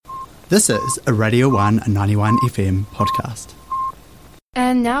This is a Radio 1 91 FM podcast.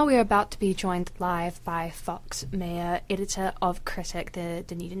 And now we're about to be joined live by Fox Meyer, editor of Critic, the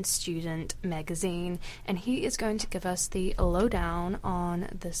Dunedin Student magazine, and he is going to give us the lowdown on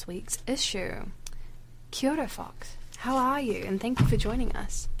this week's issue. Kia ora, Fox. How are you? And thank you for joining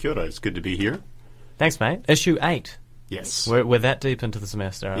us. Kia ora, it's good to be here. Thanks, mate. Issue 8. Yes. We're that deep into the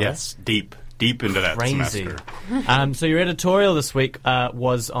semester, aren't we? Yes, deep into that Crazy. semester. So your editorial this week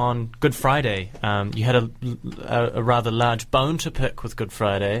was on Good Friday. You had a rather large bone to pick with Good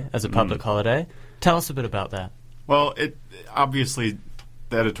Friday as a public holiday. Tell us a bit about that. Well, obviously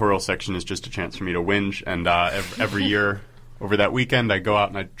the editorial section is just a chance for me to whinge, and every year over that weekend I go out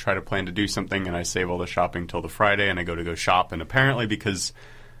and I try to plan to do something, and I save all the shopping till the Friday, and I go shop, and apparently because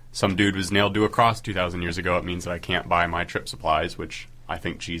some dude was nailed to a cross 2,000 years ago, it means that I can't buy my trip supplies, which I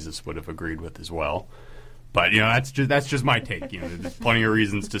think Jesus would have agreed with as well. But, that's just my take. There's plenty of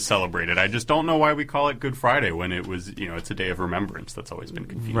reasons to celebrate it. I just don't know why we call it Good Friday when it was, it's a day of remembrance. That's always been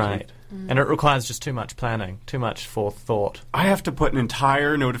confusing. Right. And it requires just too much planning, too much forethought. I have to put an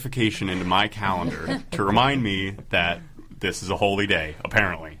entire notification into my calendar to remind me that this is a holy day,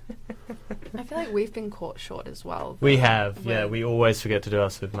 apparently. I feel like we've been caught short as well. We have, yeah. We always forget to do our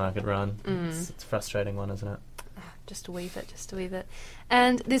supermarket run. It's a frustrating one, isn't it? Just to weave it.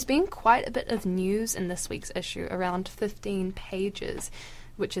 And there's been quite a bit of news in this week's issue, around 15 pages,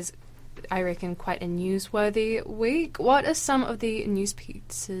 which is, I reckon, quite a newsworthy week. What are some of the news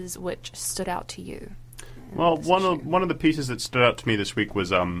pieces which stood out to you? Well, one of the pieces that stood out to me this week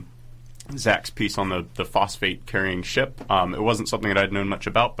was Zach's piece on the phosphate-carrying ship. It wasn't something that I'd known much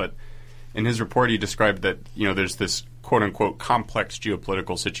about, but in his report he described that, there's this quote-unquote complex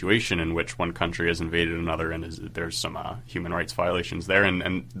geopolitical situation in which one country has invaded another, and there's some human rights violations there.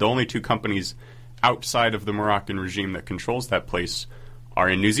 And the only two companies outside of the Moroccan regime that controls that place are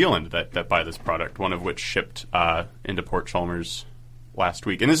in New Zealand that buy this product, one of which shipped into Port Chalmers last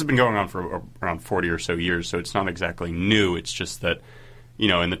week. And this has been going on for around 40 or so years, so it's not exactly new. It's just that,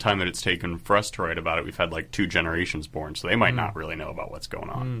 in the time that it's taken for us to write about it, we've had like 2 generations born, so they might not really know about what's going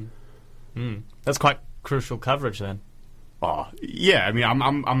on. That's quite crucial coverage then. Yeah, I mean,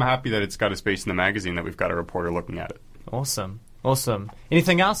 I'm happy that it's got a space in the magazine, that we've got a reporter looking at it. Awesome.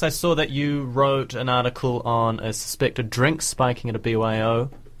 Anything else? I saw that you wrote an article on a suspected drink spiking at a BYO.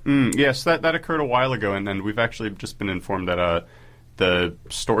 Yes, that occurred a while ago, and we've actually just been informed that the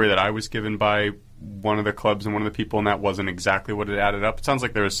story that I was given by one of the clubs and one of the people in that wasn't exactly what it added up. It sounds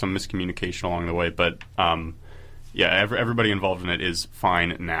like there was some miscommunication along the way, but everybody involved in it is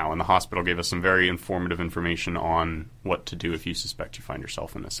fine now, and the hospital gave us some very informative information on what to do if you suspect you find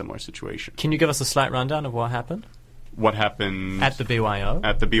yourself in a similar situation. Can you give us a slight rundown of what happened? What happened at the BYO?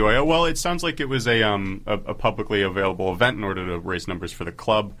 At the BYO, well, it sounds like it was a publicly available event in order to raise numbers for the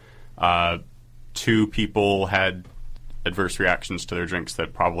club. 2 people had adverse reactions to their drinks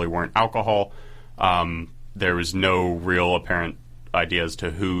that probably weren't alcohol. There was no real apparent idea as to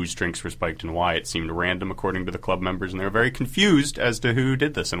whose drinks were spiked and why. It seemed random according to the club members, and they were very confused as to who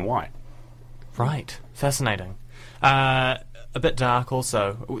did this and why. Right. Fascinating. A bit dark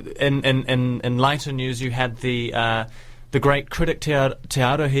also. In lighter news, you had the great Critic Te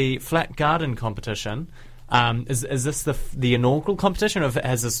Arohi flat garden competition. Is this the inaugural competition, or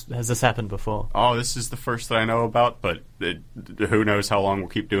has this happened before? Oh, this is the first that I know about, but who knows how long we'll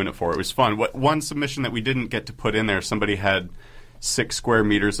keep doing it for. It was fun. One submission that we didn't get to put in there, somebody had 6 square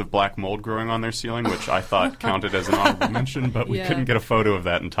meters of black mold growing on their ceiling, which I thought counted as an honorable mention, but we couldn't get a photo of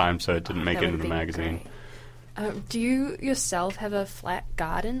that in time, so it didn't make it into the magazine. Do you yourself have a flat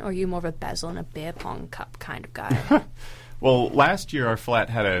garden, or are you more of a basil and a beer pong cup kind of guy? Well, last year our flat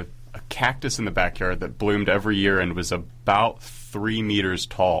had a cactus in the backyard that bloomed every year and was about 3 meters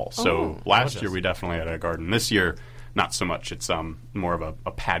tall. So last year we definitely had a garden. This year, not so much. It's more of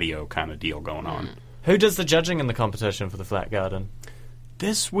a patio kind of deal going on. Who does the judging in the competition for the flat garden?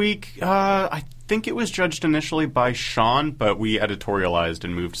 This week, I think it was judged initially by Sean, but we editorialized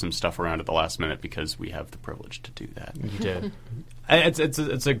and moved some stuff around at the last minute because we have the privilege to do that. You did.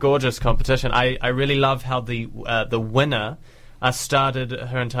 It's a gorgeous competition. I really love how the winner started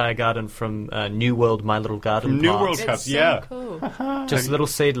her entire garden from New World My Little Garden New plants. World Cup, it's so cool. Just little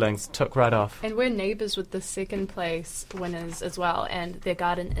seedlings, took right off. And we're neighbours with the second place winners as well, and their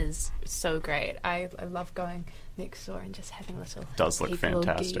garden is so great. I love going next door and just having little... Does look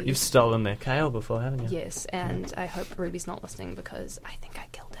fantastic. You've stolen their kale before, haven't you? Yes, and I hope Ruby's not listening because I think I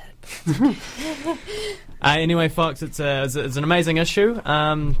killed it. Anyway, Fox, it's an amazing issue.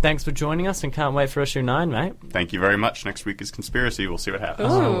 Thanks for joining us, and can't wait for issue 9, mate. Thank you very much. Next week is Conspiracy. We'll see what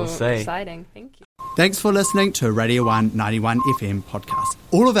happens. Ooh, we'll see. Exciting. Thank you. Thanks for listening to Radio 1 91 FM podcast.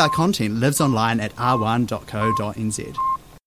 All of our content lives online at r1.co.nz.